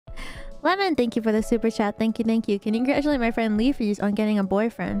Lemon, thank you for the super chat. Thank you, thank you. Can you congratulate my friend Leafy on getting a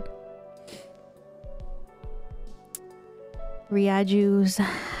boyfriend? Riaju's.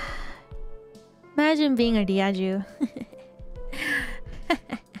 Imagine being a Riaju.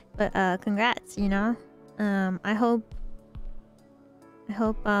 But congrats, you know. I hope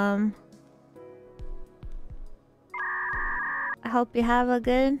you have a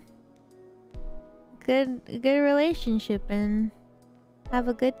good relationship and have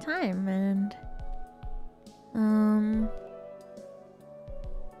a good time. And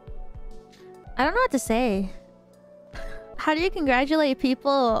I don't know what to say. How do you congratulate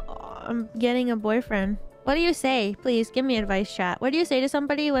people on getting a boyfriend? What do you say? Please give me advice, chat. What do you say to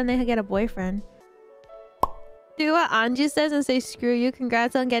somebody when they get a boyfriend? Do what Anju says and say screw you,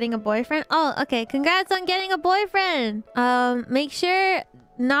 congrats on getting a boyfriend. Oh, okay, congrats on getting a boyfriend. Make sure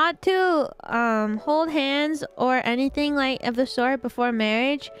not to hold hands or anything like of the sort before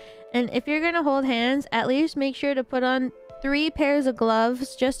marriage. And if you're gonna hold hands, at least make sure to put on 3 pairs of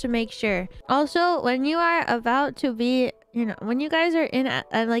gloves just to make sure. Also, when you are about to be, you know, when you guys are in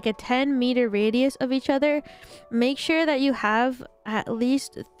like a 10-meter radius of each other, make sure that you have at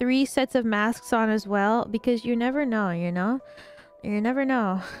least 3 sets of masks on as well, because you never know, you know? You never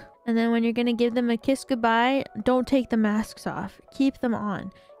know. And then when you're gonna give them a kiss goodbye, don't take the masks off. Keep them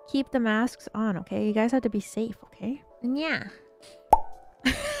on. Keep the masks on, okay? You guys have to be safe, okay? And yeah.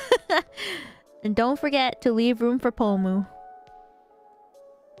 And don't forget to leave room for Pomu.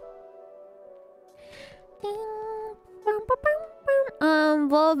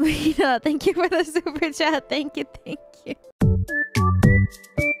 Volbrina, thank you for the super chat. Thank you, thank you.